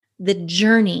the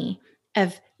journey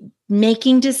of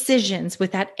making decisions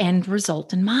with that end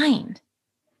result in mind.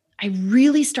 I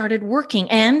really started working,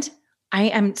 and I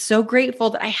am so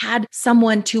grateful that I had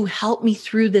someone to help me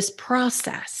through this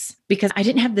process, because I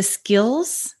didn't have the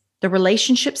skills, the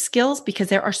relationship skills, because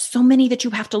there are so many that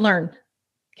you have to learn.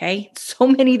 Okay. So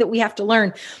many that we have to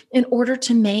learn in order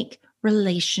to make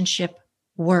relationship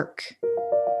work.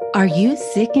 Are you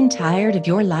sick and tired of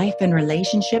your life and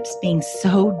relationships being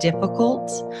so difficult,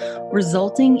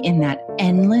 resulting in that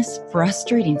endless,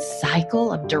 frustrating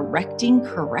cycle of directing,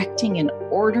 correcting, and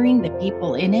ordering the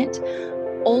people in it,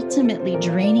 ultimately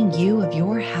draining you of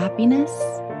your happiness?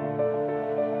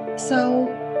 So,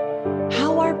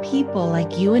 how are people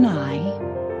like you and I,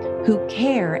 who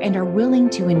care and are willing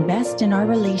to invest in our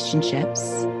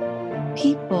relationships,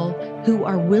 people who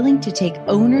are willing to take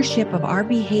ownership of our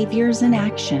behaviors and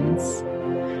actions,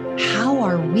 how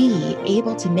are we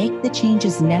able to make the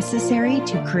changes necessary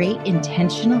to create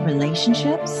intentional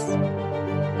relationships?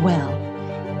 Well,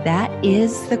 that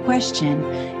is the question,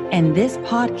 and this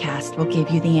podcast will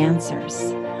give you the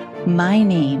answers. My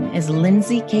name is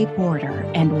Lindsay K. Porter,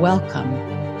 and welcome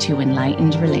to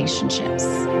Enlightened Relationships.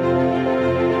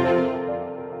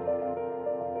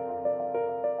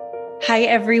 Hi,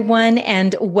 everyone,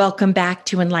 and welcome back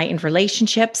to Enlightened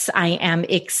Relationships. I am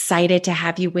excited to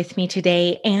have you with me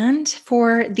today and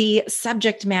for the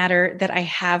subject matter that I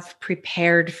have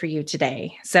prepared for you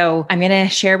today. So I'm going to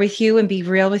share with you and be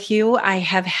real with you. I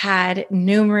have had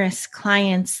numerous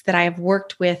clients that I have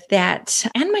worked with that,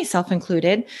 and myself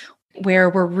included, where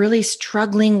we're really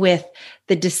struggling with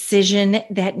the decision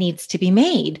that needs to be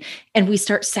made. And we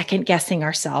start second guessing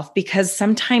ourselves because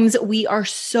sometimes we are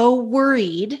so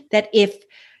worried that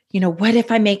what if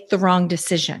I make the wrong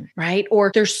decision, right?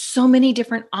 Or there's so many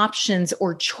different options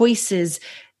or choices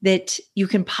that you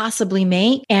can possibly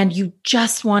make, and you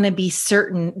just want to be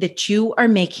certain that you are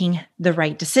making the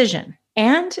right decision.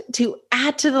 And to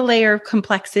add to the layer of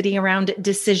complexity around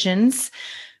decisions,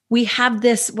 we have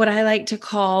this, what I like to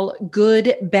call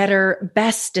good, better,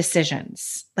 best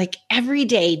decisions. Like every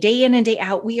day, day in and day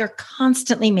out, we are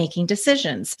constantly making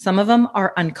decisions. Some of them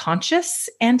are unconscious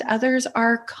and others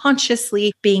are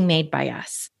consciously being made by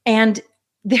us. And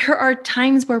there are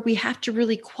times where we have to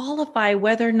really qualify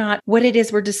whether or not what it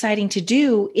is we're deciding to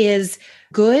do is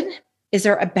good. Is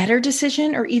there a better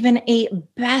decision or even a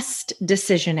best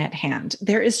decision at hand?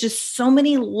 There is just so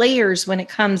many layers when it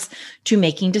comes to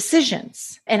making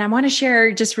decisions. And I want to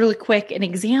share just really quick an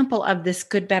example of this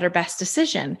good, better, best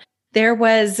decision. There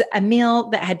was a meal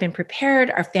that had been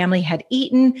prepared, our family had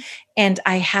eaten, and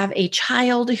I have a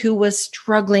child who was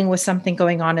struggling with something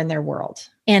going on in their world.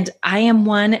 And I am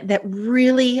one that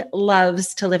really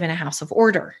loves to live in a house of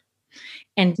order,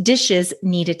 and dishes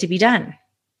needed to be done.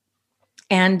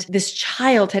 And this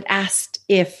child had asked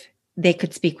if they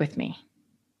could speak with me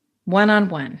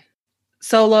one-on-one,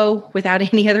 solo, without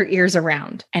any other ears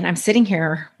around. And I'm sitting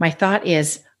here. My thought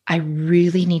is, I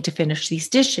really need to finish these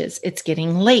dishes. It's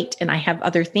getting late and I have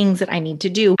other things that I need to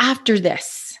do after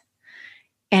this.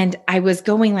 And I was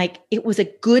going like, it was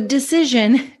a good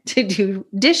decision to do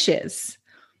dishes,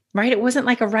 right? It wasn't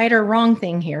like a right or wrong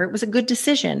thing here. It was a good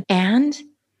decision. And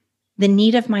the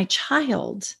need of my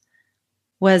child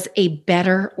was a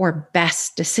better or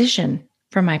best decision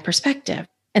from my perspective.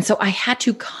 And so I had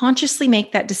to consciously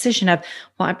make that decision of,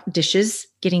 well, dishes,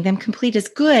 getting them complete is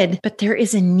good, but there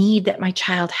is a need that my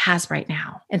child has right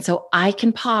now. And so I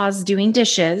can pause doing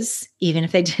dishes, even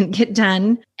if they didn't get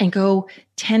done, and go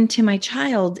tend to my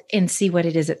child and see what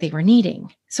it is that they were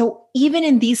needing. So even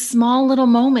in these small little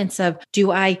moments of,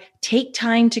 do I take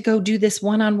time to go do this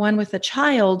one-on-one with a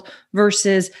child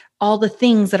versus all the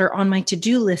things that are on my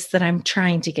to-do list that I'm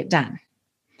trying to get done?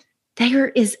 There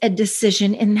is a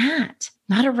decision in that.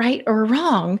 Not a right or a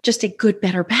wrong, just a good,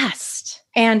 better, best.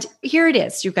 And here it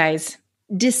is, you guys.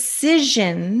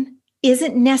 Decision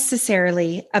isn't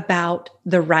necessarily about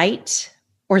the right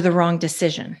or the wrong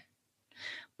decision,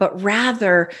 but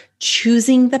rather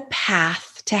choosing the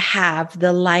path to have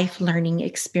the life learning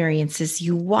experiences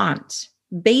you want.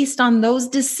 Based on those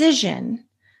decisions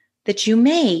that you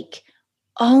make,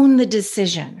 own the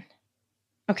decision.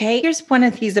 Okay, here's one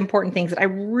of these important things that I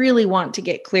really want to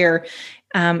get clear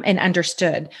and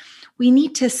understood. We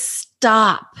need to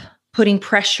stop putting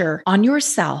pressure on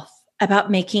yourself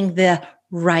about making the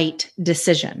right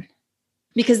decision.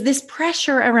 Because this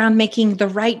pressure around making the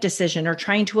right decision or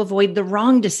trying to avoid the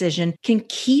wrong decision can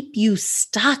keep you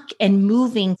stuck and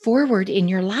moving forward in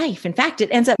your life. In fact,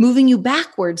 it ends up moving you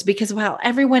backwards because while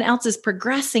everyone else is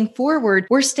progressing forward,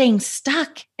 we're staying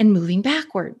stuck and moving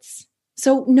backwards.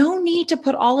 So no need to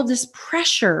put all of this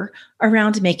pressure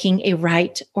around making a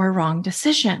right or wrong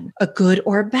decision, a good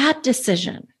or bad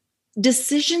decision.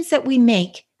 Decisions that we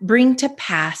make bring to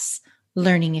pass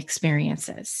learning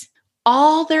experiences.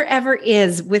 All there ever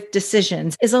is with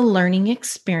decisions is a learning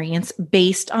experience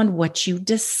based on what you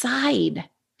decide.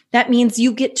 That means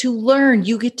you get to learn,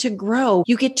 you get to grow,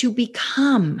 you get to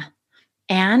become,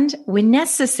 and when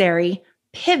necessary,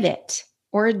 pivot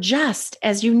or adjust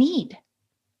as you need.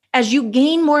 As you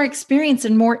gain more experience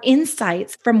and more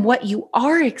insights from what you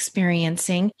are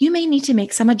experiencing, you may need to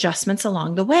make some adjustments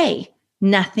along the way.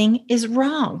 Nothing is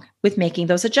wrong with making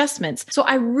those adjustments. So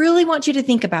I really want you to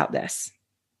think about this.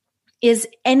 Is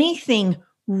anything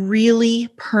really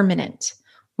permanent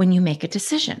when you make a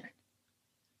decision?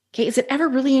 Okay, is it ever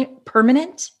really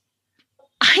permanent?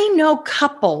 I know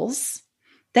couples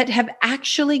that have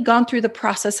actually gone through the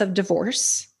process of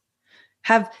divorce,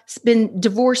 have been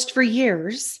divorced for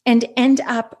years, and end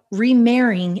up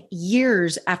remarrying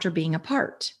years after being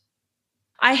apart.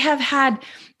 I have had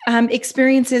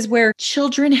experiences where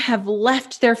children have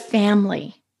left their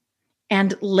family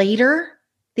and later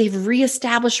they've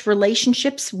reestablished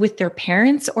relationships with their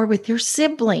parents or with their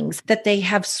siblings that they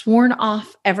have sworn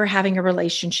off ever having a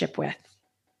relationship with.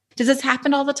 Does this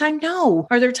happen all the time? No.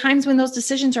 Are there times when those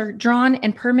decisions are drawn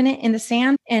and permanent in the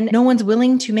sand and no one's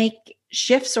willing to make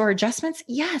shifts or adjustments?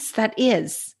 Yes, that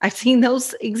is. I've seen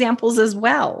those examples as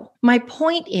well. My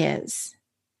point is,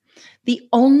 the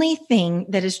only thing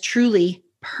that is truly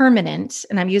permanent,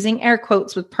 and I'm using air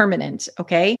quotes with permanent,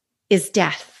 okay, is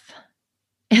death.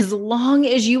 As long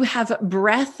as you have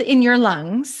breath in your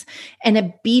lungs and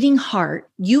a beating heart,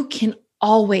 you can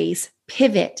always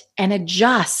pivot and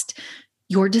adjust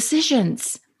your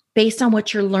decisions based on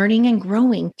what you're learning and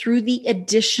growing through the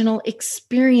additional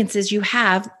experiences you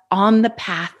have on the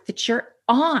path that you're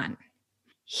on.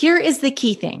 Here is the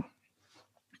key thing.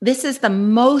 This is the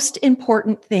most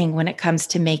important thing when it comes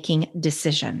to making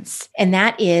decisions, and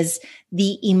that is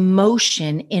the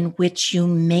emotion in which you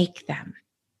make them.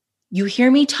 You hear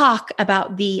me talk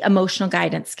about the emotional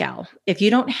guidance scale. If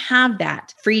you don't have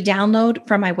that free download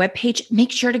from my webpage,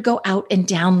 make sure to go out and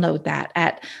download that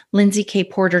at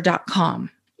lindsaykporter.com.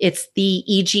 It's the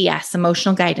EGS,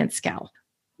 Emotional Guidance Scale.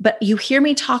 But you hear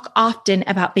me talk often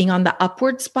about being on the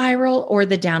upward spiral or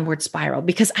the downward spiral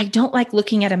because I don't like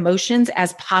looking at emotions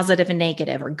as positive and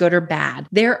negative or good or bad.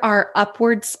 There are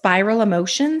upward spiral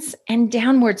emotions and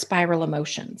downward spiral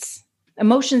emotions.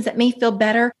 Emotions that may feel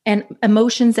better and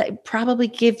emotions that probably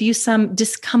give you some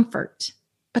discomfort,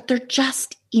 but they're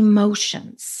just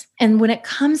emotions. And when it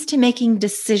comes to making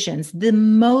decisions, the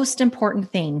most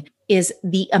important thing is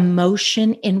the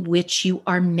emotion in which you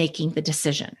are making the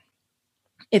decision.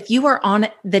 If you are on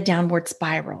the downward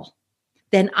spiral,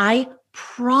 then I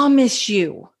promise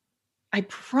you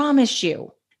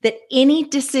that any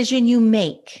decision you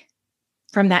make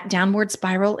from that downward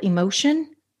spiral emotion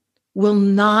will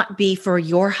not be for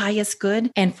your highest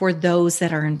good and for those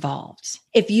that are involved.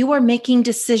 If you are making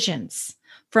decisions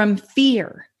from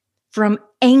fear, from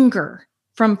anger,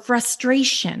 from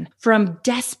frustration, from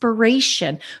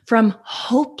desperation, from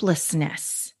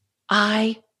hopelessness,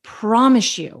 I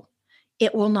promise you,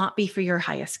 it will not be for your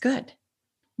highest good.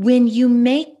 When you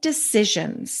make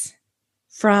decisions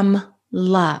from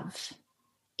love,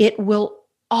 it will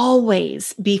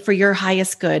always be for your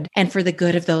highest good and for the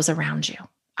good of those around you.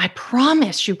 I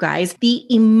promise you guys,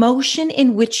 the emotion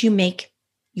in which you make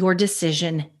your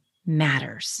decision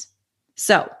matters.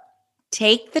 So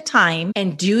take the time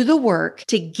and do the work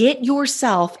to get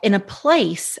yourself in a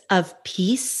place of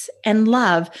peace and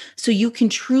love so you can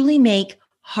truly make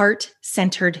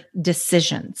heart-centered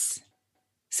decisions.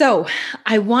 So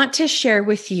I want to share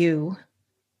with you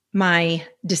my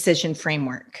decision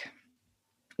framework.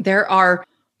 There are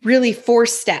really 4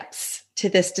 steps to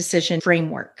this decision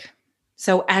framework.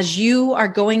 So as you are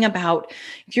going about,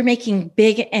 if you're making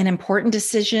big and important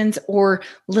decisions or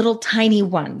little tiny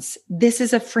ones, this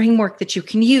is a framework that you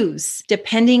can use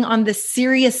depending on the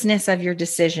seriousness of your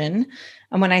decision.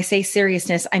 And when I say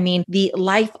seriousness, I mean the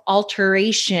life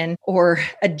alteration or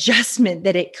adjustment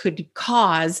that it could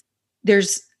cause.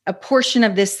 There's a portion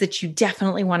of this that you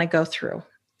definitely want to go through.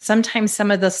 Sometimes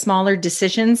some of the smaller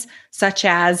decisions, such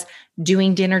as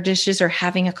doing dinner dishes or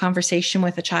having a conversation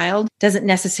with a child, doesn't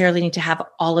necessarily need to have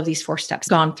all of these 4 steps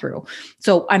gone through.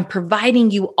 So I'm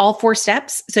providing you all 4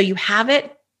 steps so you have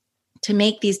it to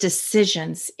make these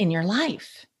decisions in your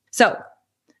life. So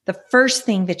the first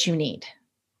thing that you need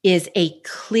is a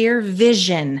clear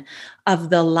vision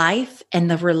of the life and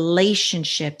the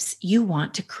relationships you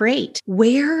want to create.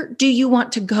 Where do you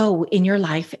want to go in your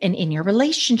life and in your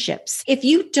relationships? If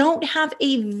you don't have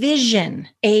a vision,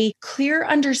 a clear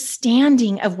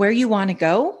understanding of where you want to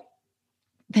go,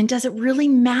 then does it really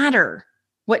matter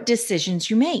what decisions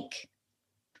you make?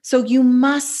 So you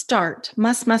must start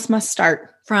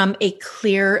from a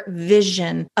clear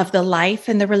vision of the life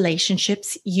and the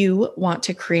relationships you want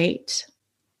to create.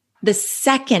 The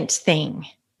second thing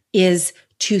is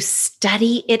to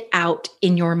study it out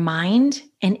in your mind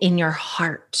and in your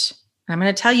heart. I'm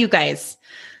going to tell you guys,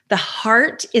 the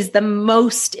heart is the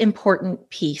most important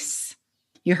piece.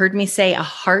 You heard me say a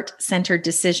heart-centered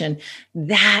decision.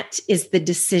 That is the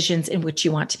decisions in which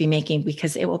you want to be making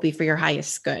because it will be for your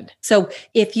highest good. So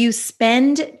if you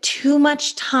spend too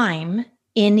much time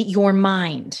in your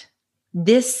mind,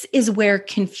 this is where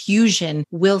confusion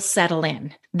will settle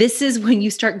in. This is when you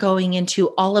start going into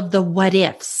all of the what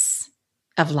ifs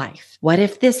of life. What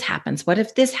if this happens? What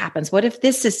if this happens? What if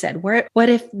this is said? What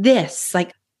if this?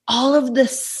 Like all of the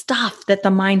stuff that the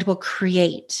mind will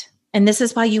create. And this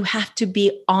is why you have to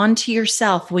be onto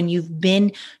yourself when you've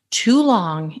been too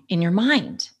long in your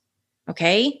mind.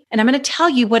 Okay. And I'm going to tell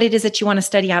you what it is that you want to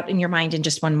study out in your mind in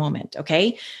just one moment.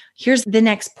 Okay. Here's the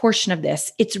next portion of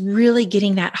this. It's really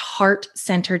getting that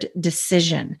heart-centered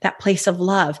decision, that place of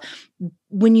love.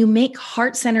 When you make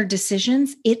heart-centered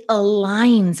decisions, it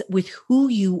aligns with who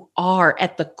you are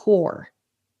at the core,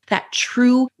 that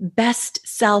true best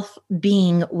self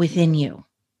being within you.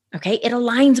 Okay. It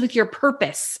aligns with your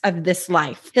purpose of this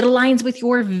life. It aligns with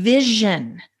your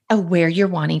vision of where you're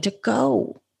wanting to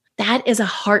go. That is a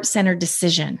heart-centered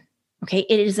decision. Okay.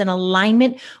 It is an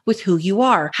alignment with who you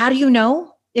are. How do you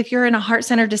know if you're in a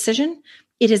heart-centered decision?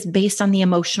 It is based on the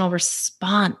emotional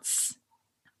response.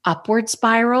 Upward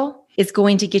spiral is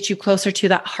going to get you closer to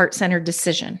that heart-centered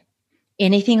decision.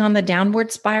 Anything on the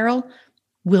downward spiral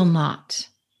will not.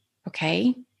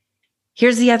 Okay.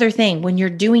 Here's the other thing. When you're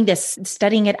doing this,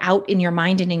 studying it out in your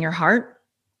mind and in your heart,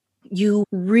 you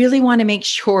really want to make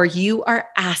sure you are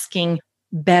asking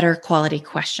better quality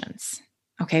questions.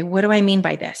 Okay, what do I mean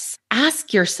by this?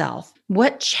 Ask yourself,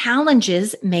 what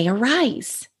challenges may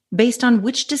arise based on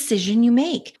which decision you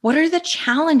make? What are the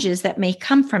challenges that may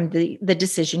come from the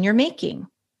decision you're making?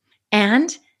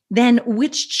 And then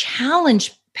which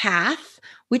path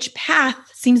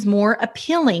seems more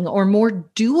appealing or more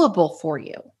doable for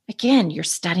you? Again, you're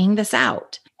studying this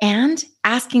out and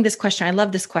asking this question. I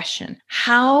love this question.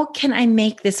 How can I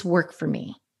make this work for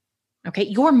me? Okay,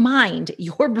 your mind,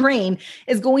 your brain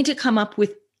is going to come up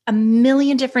with a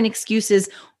million different excuses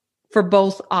for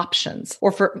both options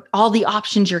or for all the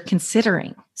options you're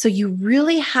considering. So you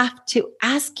really have to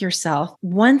ask yourself,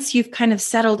 once you've kind of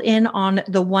settled in on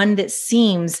the one that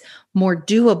seems more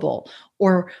doable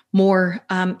or more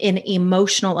in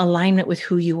emotional alignment with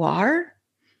who you are,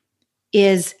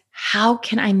 is how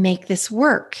can I make this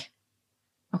work?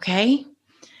 Okay.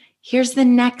 Here's the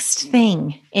next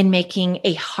thing in making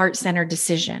a heart-centered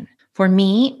decision. For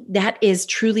me, that is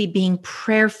truly being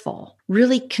prayerful,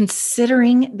 really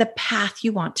considering the path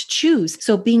you want to choose.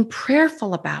 So being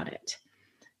prayerful about it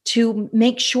to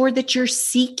make sure that you're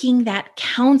seeking that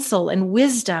counsel and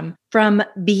wisdom from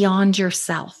beyond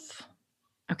yourself.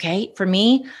 Okay. For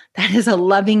me, that is a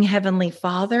loving Heavenly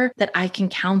Father that I can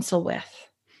counsel with.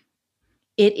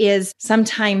 It is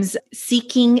sometimes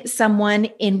seeking someone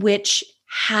in which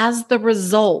has the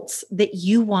results that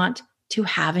you want to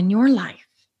have in your life.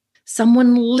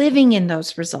 Someone living in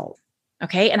those results.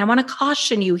 Okay. And I want to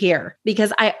caution you here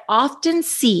because I often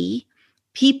see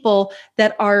people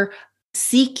that are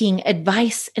seeking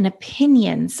advice and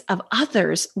opinions of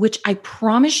others, which I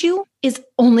promise you is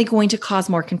only going to cause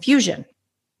more confusion.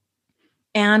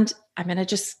 And I'm going to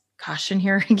just caution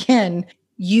here again.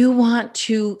 You want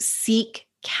to seek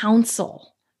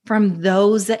counsel from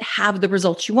those that have the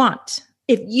results you want.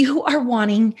 If you are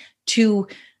wanting to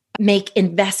make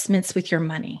investments with your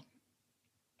money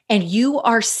and you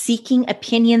are seeking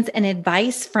opinions and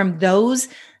advice from those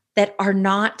that are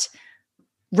not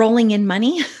rolling in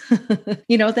money,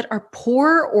 that are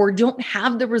poor or don't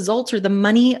have the results or the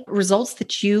money results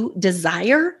that you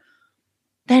desire,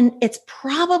 then it's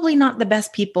probably not the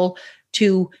best people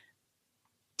to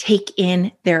take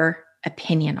in their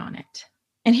opinion on it.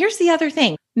 And here's the other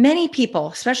thing. Many people,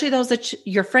 especially those that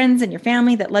your friends and your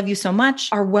family that love you so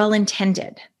much, are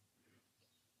well-intended.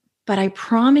 But I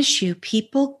promise you,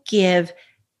 people give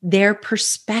their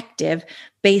perspective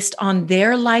based on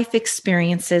their life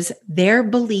experiences, their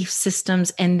belief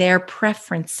systems, and their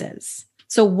preferences.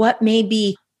 So what may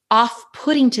be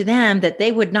off-putting to them that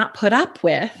they would not put up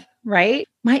with right,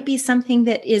 might be something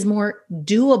that is more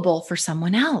doable for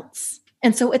someone else.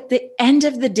 And so at the end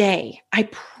of the day, I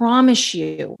promise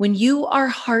you, when you are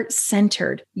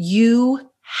heart-centered, you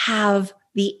have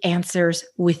the answers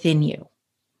within you.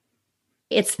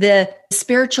 It's the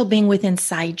spiritual being within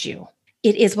inside you.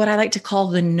 It is what I like to call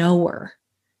the knower,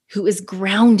 who is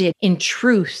grounded in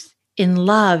truth, in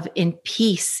love, in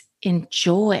peace, in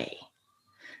joy.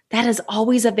 That is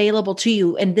always available to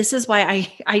you. And this is why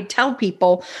I tell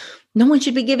people, no one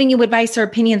should be giving you advice or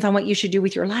opinions on what you should do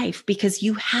with your life, because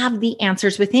you have the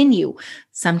answers within you.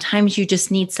 Sometimes you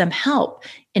just need some help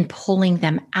in pulling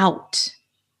them out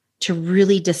to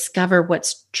really discover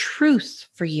what's truth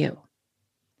for you.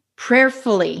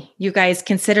 Prayerfully, you guys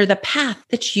consider the path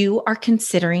that you are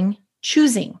considering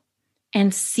choosing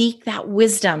and seek that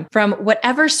wisdom from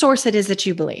whatever source it is that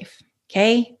you believe.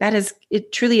 Okay.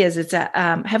 It truly is. It's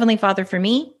a Heavenly Father for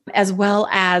me, as well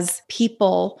as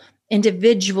people,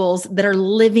 individuals that are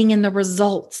living in the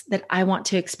results that I want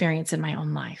to experience in my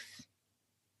own life.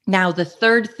 Now, the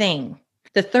third thing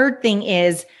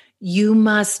is you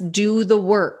must do the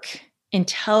work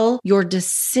until your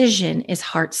decision is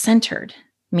heart-centered,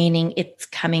 meaning it's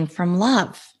coming from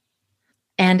love.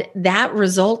 And that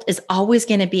result is always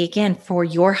going to be, again, for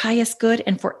your highest good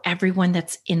and for everyone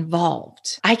that's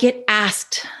involved. I get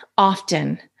asked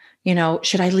often,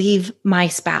 should I leave my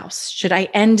spouse? Should I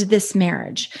end this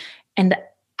marriage? And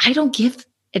I don't give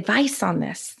advice on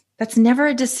this. That's never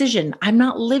a decision. I'm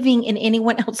not living in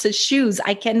anyone else's shoes.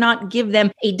 I cannot give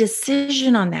them a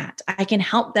decision on that. I can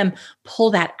help them pull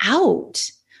that out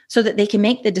so that they can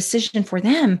make the decision for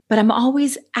them. But I'm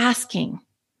always asking,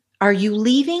 are you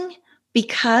leaving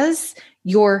because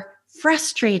you're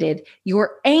frustrated,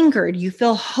 you're angered, you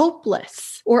feel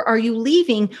hopeless? Or are you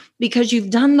leaving because you've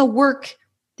done the work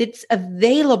that's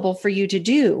available for you to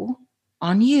do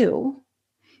on you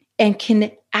and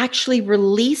can actually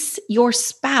release your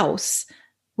spouse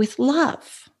with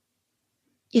love?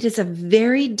 It is a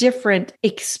very different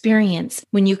experience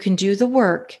when you can do the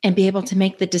work and be able to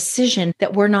make the decision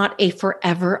that we're not a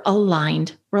forever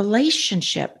aligned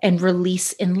relationship and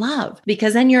release in love.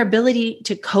 Because then your ability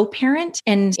to co-parent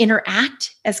and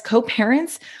interact as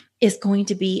co-parents is going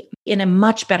to be in a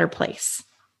much better place.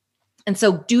 And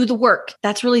so do the work.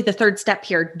 That's really the third step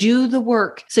here. Do the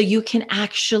work so you can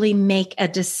actually make a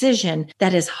decision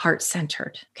that is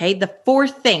heart-centered. Okay. The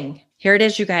fourth thing, here it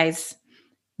is, you guys.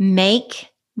 Make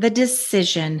the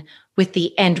decision with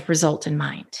the end result in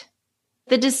mind.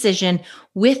 The decision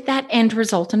with that end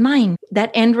result in mind,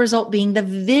 that end result being the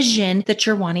vision that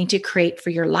you're wanting to create for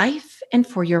your life and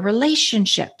for your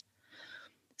relationship.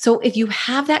 So if you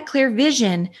have that clear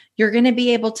vision, you're going to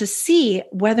be able to see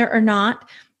whether or not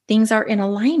things are in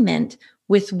alignment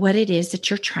with what it is that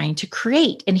you're trying to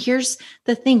create. And here's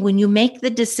the thing, when you make the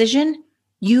decision,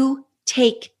 you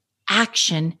take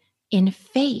action in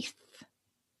faith.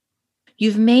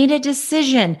 You've made a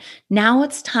decision. Now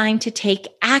it's time to take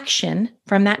action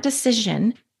from that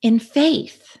decision in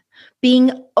faith,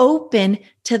 being open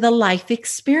to the life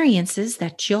experiences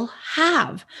that you'll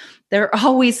have. They're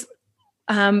always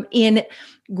in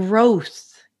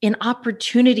growth, in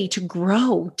opportunity to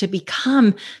grow, to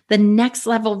become the next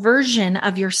level version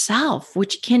of yourself,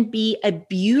 which can be a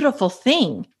beautiful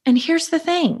thing. And here's the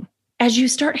thing, as you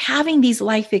start having these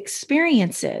life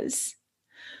experiences,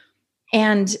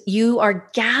 and you are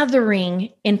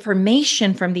gathering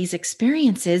information from these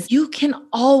experiences, you can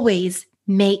always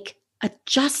make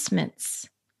adjustments.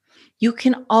 You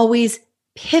can always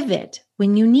pivot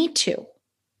when you need to.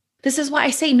 This is why I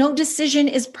say no decision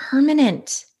is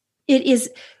permanent. It is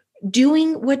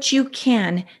doing what you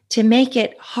can to make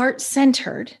it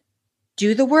heart-centered.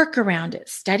 Do the work around it.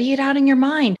 Study it out in your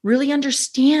mind. Really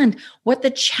understand what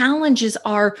the challenges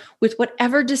are with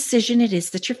whatever decision it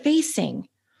is that you're facing.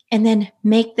 And then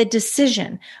make the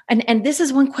decision. And this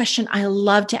is one question I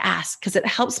love to ask because it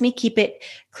helps me keep it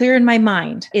clear in my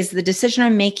mind. Is the decision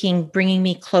I'm making bringing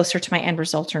me closer to my end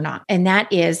result or not? And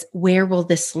that is, where will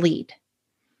this lead?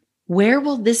 Where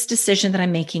will this decision that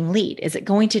I'm making lead? Is it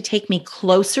going to take me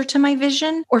closer to my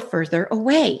vision or further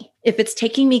away? If it's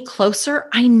taking me closer,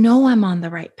 I know I'm on the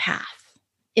right path.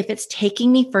 If it's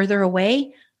taking me further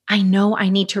away, I know I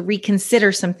need to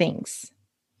reconsider some things.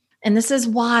 And this is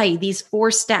why these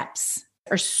 4 steps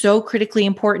are so critically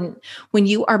important when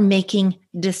you are making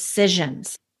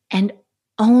decisions, and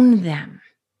own them.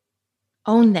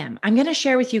 Own them. I'm going to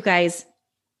share with you guys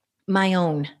my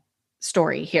own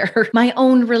story here, my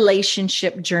own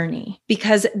relationship journey,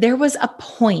 because there was a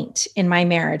point in my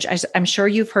marriage. I'm sure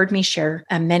you've heard me share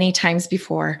many times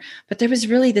before, but there was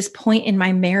really this point in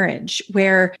my marriage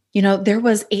where, there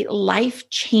was a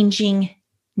life-changing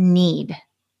need.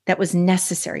 that was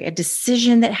necessary, a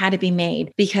decision that had to be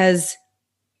made because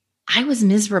I was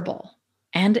miserable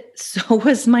and so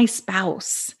was my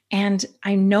spouse. And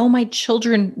I know my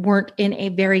children weren't in a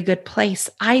very good place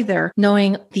either,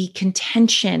 knowing the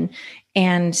contention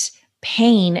and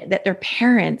pain that their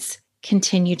parents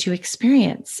continue to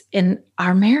experience in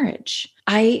our marriage.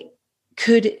 I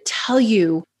could tell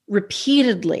you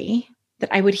repeatedly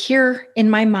that I would hear in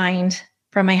my mind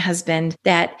from my husband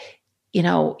that,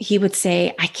 he would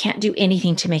say, I can't do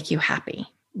anything to make you happy.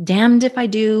 Damned if I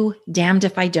do, damned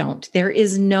if I don't. There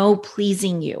is no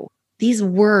pleasing you. These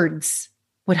words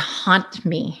would haunt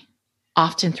me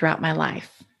often throughout my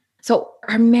life. So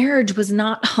our marriage was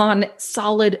not on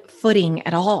solid footing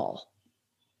at all.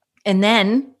 And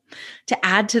then to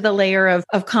add to the layer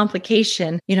of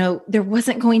complication, there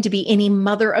wasn't going to be any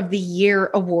Mother of the Year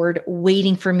award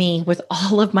waiting for me with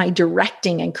all of my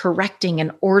directing and correcting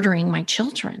and ordering my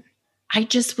children. I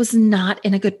just was not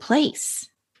in a good place.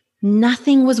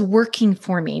 Nothing was working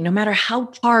for me, no matter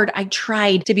how hard I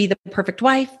tried to be the perfect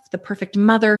wife, the perfect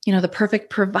mother, the perfect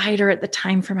provider at the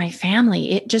time for my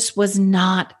family. It just was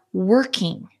not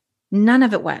working. None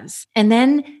of it was. And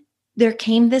then there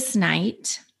came this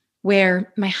night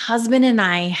where my husband and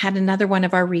I had another one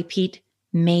of our repeat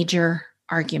major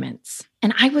arguments.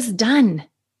 And I was done.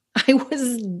 I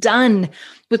was done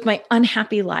with my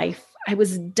unhappy life. I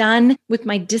was done with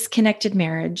my disconnected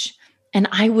marriage. And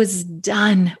I was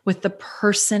done with the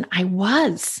person I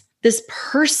was. This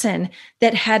person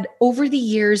that had over the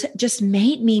years just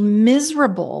made me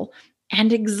miserable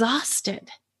and exhausted.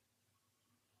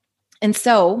 And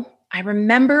so I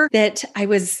remember that I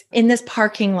was in this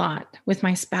parking lot with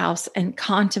my spouse and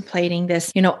contemplating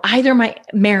this, either my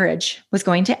marriage was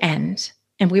going to end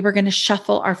and we were going to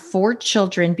shuffle our 4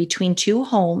 children between 2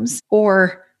 homes,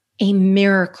 or a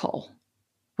miracle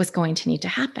was going to need to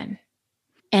happen.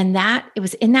 And it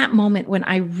was in that moment when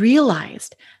I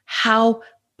realized how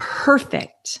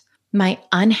perfect my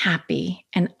unhappy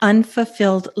and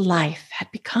unfulfilled life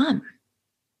had become.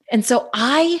 And so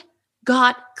I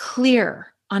got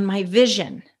clear on my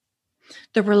vision,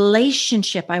 the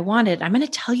relationship I wanted. I'm going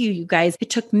to tell you guys, it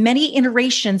took many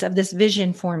iterations of this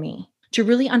vision for me to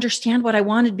really understand what I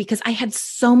wanted, because I had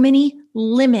so many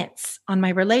limits on my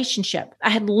relationship. I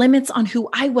had limits on who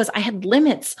I was. I had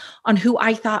limits on who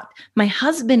I thought my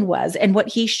husband was and what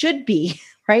he should be,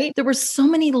 right? There were so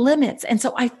many limits. And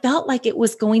so I felt like it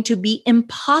was going to be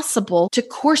impossible to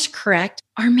course correct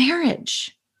our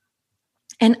marriage.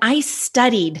 And I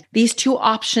studied these 2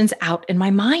 options out in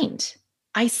my mind.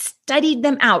 I studied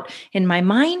them out in my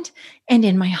mind and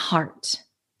in my heart.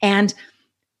 And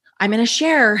I'm going to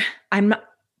share, having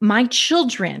my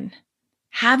children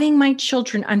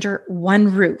under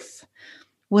one roof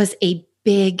was a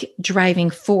big driving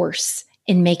force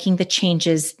in making the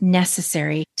changes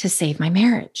necessary to save my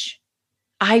marriage.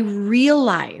 I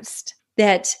realized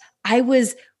that I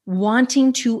was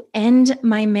wanting to end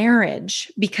my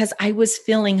marriage because I was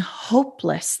feeling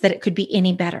hopeless that it could be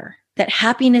any better, that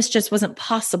happiness just wasn't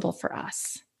possible for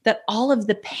us, that all of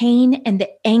the pain and the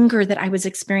anger that I was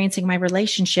experiencing in my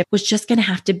relationship was just going to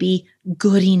have to be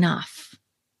good enough.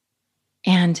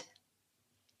 And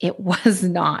it was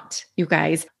not, you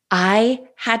guys. I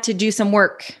had to do some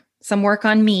work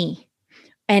on me.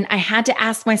 And I had to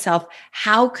ask myself,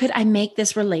 how could I make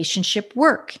this relationship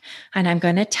work? And I'm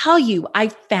going to tell you, I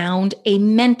found a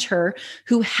mentor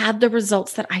who had the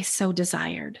results that I so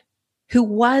desired, who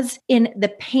was in the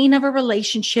pain of a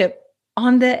relationship,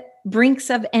 on the brinks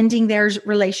of ending their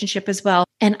relationship as well.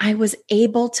 And I was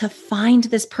able to find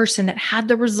this person that had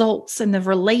the results and the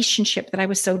relationship that I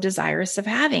was so desirous of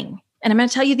having. And I'm going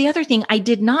to tell you the other thing I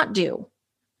did not do.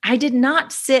 I did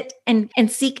not sit and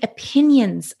seek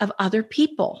opinions of other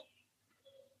people,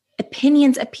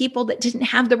 opinions of people that didn't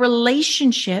have the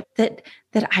relationship that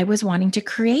I was wanting to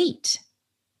create.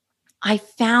 I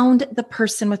found the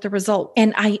person with the result.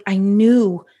 And I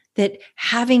knew that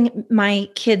having my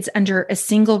kids under a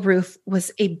single roof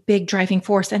was a big driving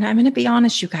force. And I'm going to be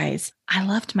honest, you guys, I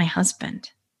loved my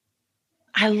husband.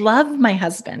 I love my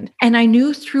husband. And I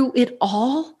knew through it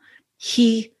all,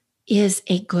 he is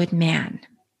a good man.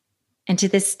 And to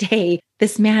this day,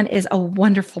 this man is a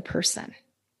wonderful person.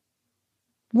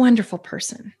 Wonderful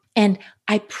person. And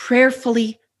I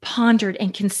prayerfully pondered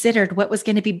and considered what was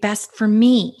going to be best for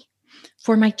me,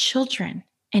 for my children,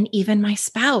 and even my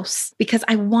spouse, because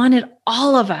I wanted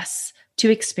all of us to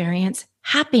experience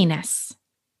happiness.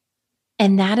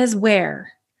 And that is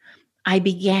where I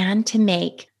began to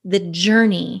make the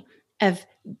journey of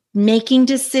making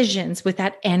decisions with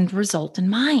that end result in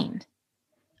mind.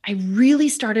 I really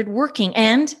started working,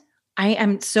 and I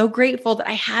am so grateful that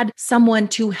I had someone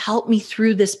to help me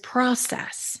through this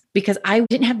process because I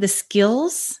didn't have the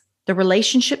skills, the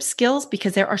relationship skills,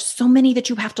 because there are so many that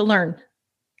you have to learn.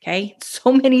 Okay.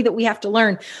 So many that we have to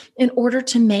learn in order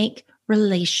to make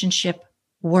relationship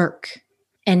work,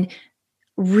 and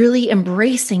really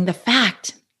embracing the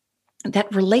fact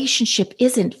that relationship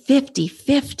isn't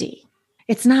 50-50.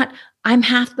 It's not, I'm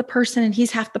half the person and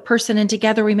he's half the person and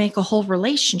together we make a whole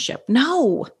relationship.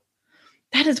 No,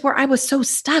 that is where I was so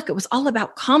stuck. It was all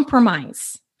about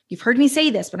compromise. You've heard me say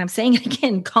this, but I'm saying it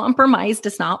again. Compromise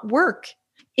does not work.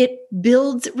 It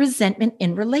builds resentment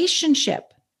in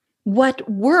relationship. What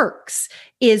works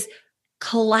is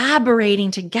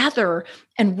collaborating together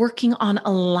and working on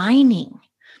aligning.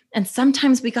 And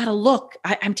sometimes we got to look.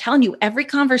 I'm telling you, every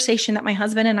conversation that my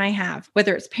husband and I have,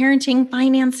 whether it's parenting,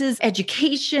 finances,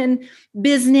 education,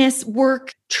 business,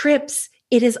 work, trips,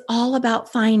 it is all about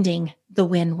finding the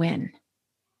win-win.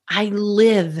 I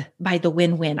live by the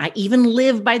win-win. I even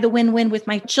live by the win-win with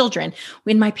my children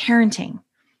in my parenting.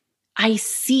 I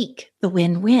seek the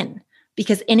win-win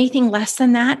because anything less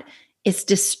than that is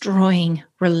destroying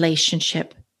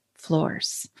relationship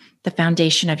floors, the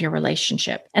foundation of your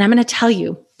relationship. And I'm going to tell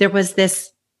you, there was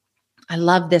this, I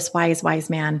love this wise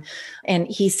man. And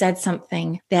he said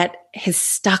something that has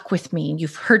stuck with me.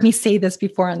 You've heard me say this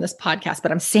before on this podcast,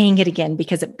 but I'm saying it again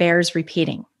because it bears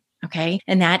repeating. Okay.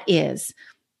 And that is,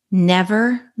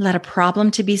 never let a problem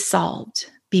to be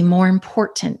solved be more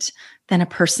important than a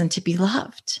person to be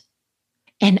loved.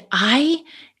 And I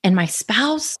and my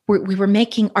spouse, we were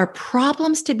making our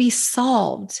problems to be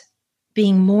solved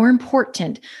being more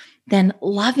important than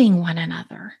loving one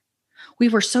another. We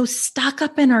were so stuck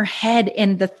up in our head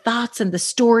in the thoughts and the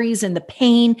stories and the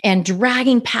pain and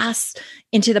dragging past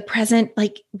into the present.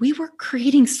 Like we were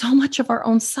creating so much of our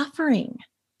own suffering.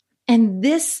 And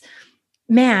this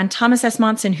man, Thomas S.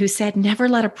 Monson, who said, never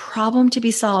let a problem to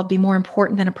be solved be more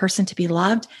important than a person to be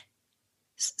loved,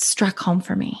 struck home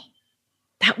for me.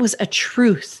 That was a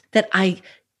truth that I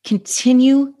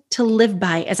continue to live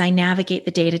by as I navigate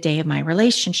the day-to-day of my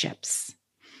relationships.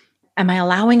 Am I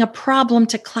allowing a problem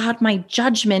to cloud my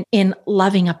judgment in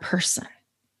loving a person?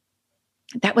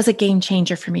 That was a game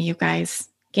changer for me, you guys.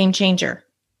 Game changer.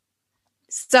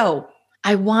 So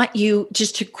I want you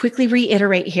just to quickly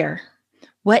reiterate here.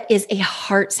 What is a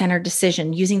heart-centered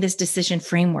decision using this decision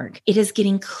framework? It is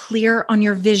getting clear on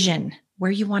your vision,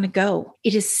 where you want to go.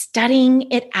 It is studying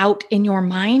it out in your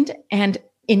mind and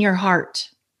in your heart.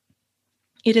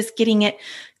 It is getting it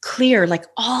clear, like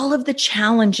all of the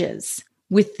challenges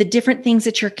with the different things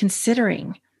that you're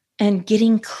considering and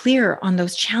getting clear on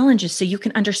those challenges so you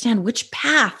can understand which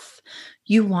path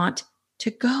you want to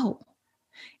go.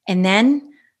 And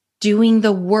then doing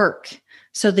the work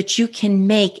so that you can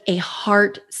make a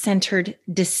heart-centered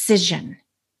decision.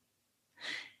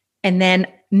 And then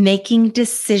making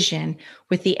decision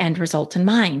with the end result in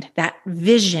mind, that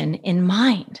vision in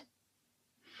mind.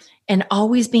 And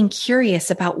always being curious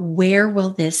about where will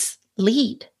this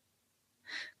lead?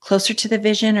 Closer to the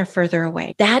vision or further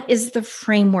away? That is the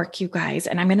framework, you guys.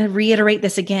 And I'm going to reiterate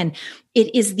this again.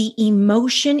 It is the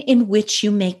emotion in which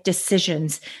you make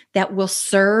decisions that will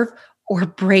serve or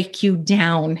break you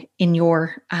down in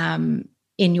your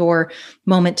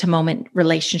moment-to-moment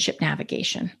relationship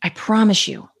navigation. I promise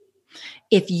you,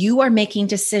 if you are making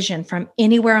decision from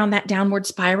anywhere on that downward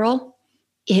spiral,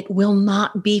 it will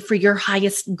not be for your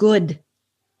highest good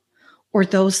or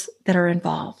those that are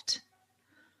involved.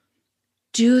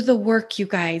 Do the work, you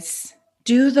guys.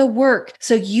 Do the work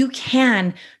so you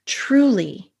can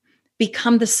truly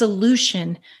become the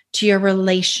solution to your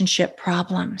relationship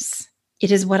problems.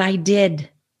 It is what I did.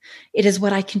 It is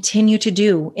what I continue to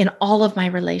do in all of my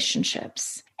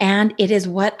relationships. And it is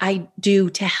what I do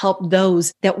to help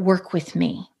those that work with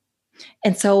me.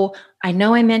 And so I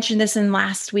know I mentioned this in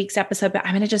last week's episode, but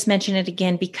I'm going to just mention it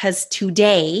again because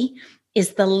today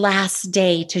is the last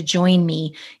day to join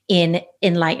me in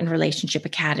Enlightened Relationship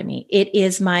Academy. It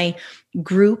is my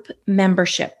group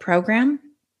membership program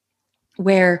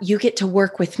where you get to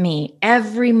work with me.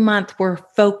 Every month, we're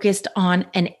focused on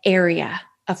an area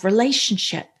of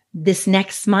relationship. This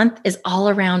next month is all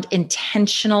around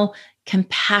intentional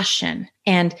compassion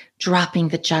and dropping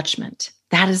the judgment.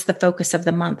 That is the focus of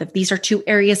the month. If these are two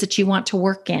areas that you want to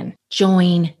work in,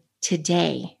 join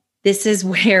today. This is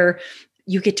where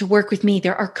you get to work with me.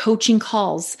 There are coaching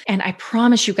calls. And I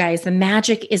promise you guys, the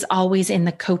magic is always in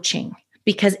the coaching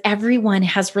because everyone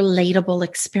has relatable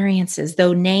experiences.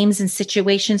 Though names and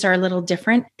situations are a little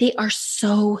different, they are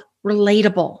so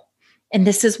relatable. And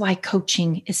this is why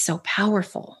coaching is so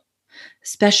powerful,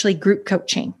 especially group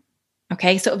coaching.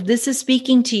 Okay. So if this is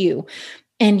speaking to you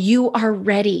and you are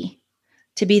ready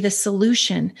to be the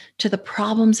solution to the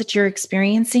problems that you're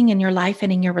experiencing in your life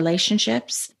and in your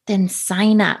relationships, then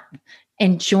sign up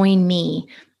and join me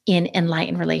in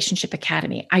Enlightened Relationship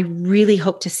Academy. I really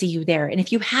hope to see you there. And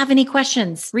if you have any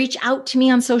questions, reach out to me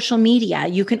on social media.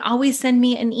 You can always send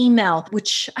me an email,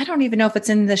 which I don't even know if it's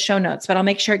in the show notes, but I'll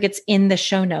make sure it gets in the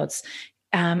show notes.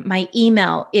 My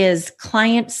email is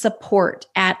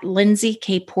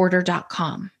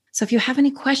clientsupport@lindsaykporter.com. So if you have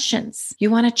any questions, you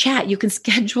want to chat, you can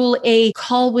schedule a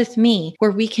call with me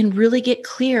where we can really get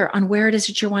clear on where it is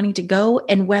that you're wanting to go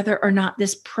and whether or not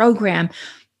this program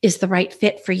is the right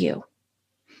fit for you.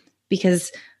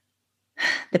 Because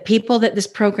the people that this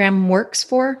program works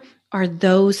for are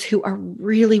those who are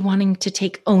really wanting to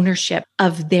take ownership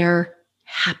of their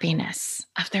happiness,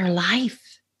 of their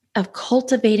life, of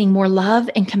cultivating more love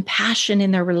and compassion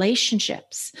in their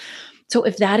relationships. So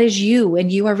if that is you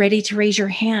and you are ready to raise your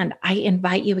hand, I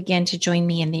invite you again to join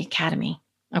me in the Academy.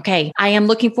 Okay, I am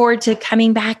looking forward to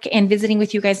coming back and visiting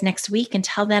with you guys next week.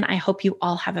 Until then, I hope you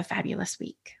all have a fabulous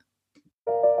week.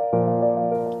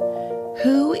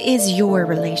 Who is your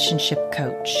relationship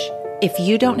coach? If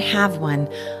you don't have one,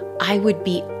 I would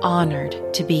be honored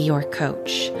to be your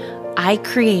coach. I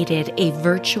created a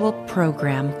virtual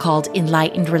program called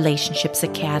Enlightened Relationships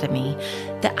Academy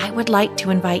that I would like to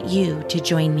invite you to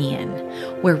join me in,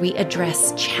 where we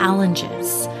address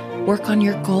challenges, work on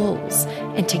your goals,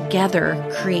 and together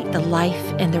create the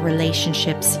life and the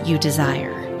relationships you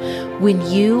desire. When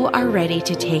you are ready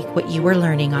to take what you are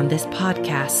learning on this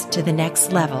podcast to the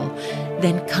next level,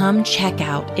 then come check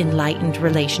out Enlightened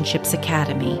Relationships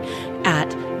Academy at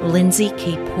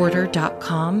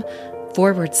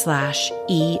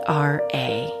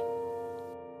lindsaykporter.com/ERA.